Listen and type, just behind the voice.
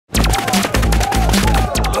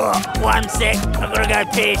One sec, I've got to go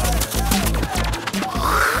piss.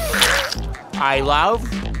 Hey, love,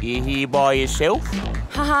 you here by yourself?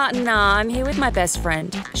 Haha, nah, I'm here with my best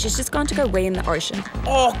friend. She's just gone to go wee in the ocean.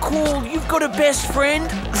 Oh, cool, you've got a best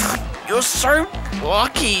friend? You're so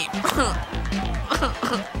lucky.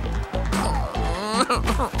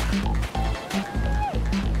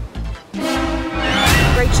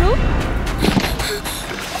 Rachel?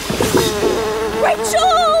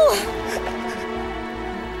 Rachel!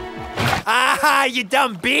 Ah, you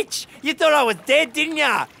dumb bitch! You thought I was dead, didn't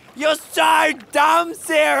ya? You're so dumb,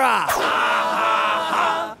 Sarah!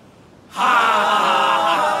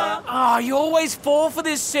 Oh, you always fall for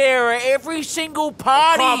this, Sarah, every single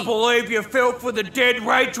party. I can't believe you fell for the dead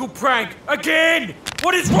Rachel prank again!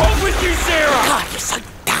 What is wrong with you, Sarah? Oh, you're so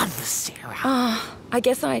dumb, Sarah. I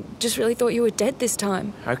guess I just really thought you were dead this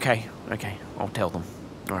time. Okay, I'll tell them.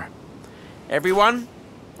 All right. Everyone,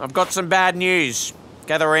 I've got some bad news.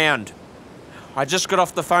 Gather round. I just got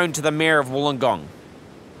off the phone to the mayor of Wollongong.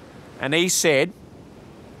 And he said,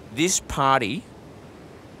 this party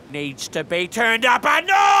needs to be turned up a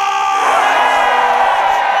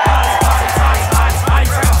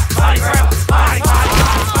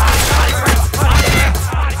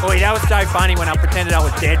Oi, that was so funny when I pretended I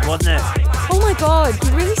was dead, wasn't it? Oh my god,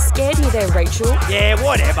 you really scared me there, Rachel. Yeah,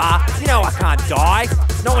 whatever. You know I can't die.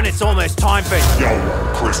 Not when it's almost time for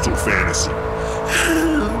YOLO Crystal Fantasy.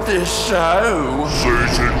 The show.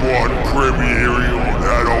 Season 1 premiering on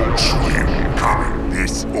Adult Swim, coming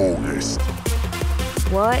this August.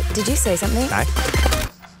 What? Did you say something? No.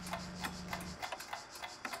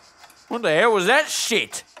 What the hell was that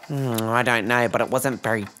shit? I don't know, but it wasn't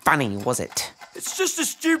very funny, was it? It's just a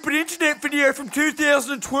stupid internet video from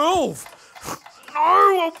 2012. No,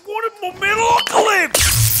 I wanted more Metalocalypse!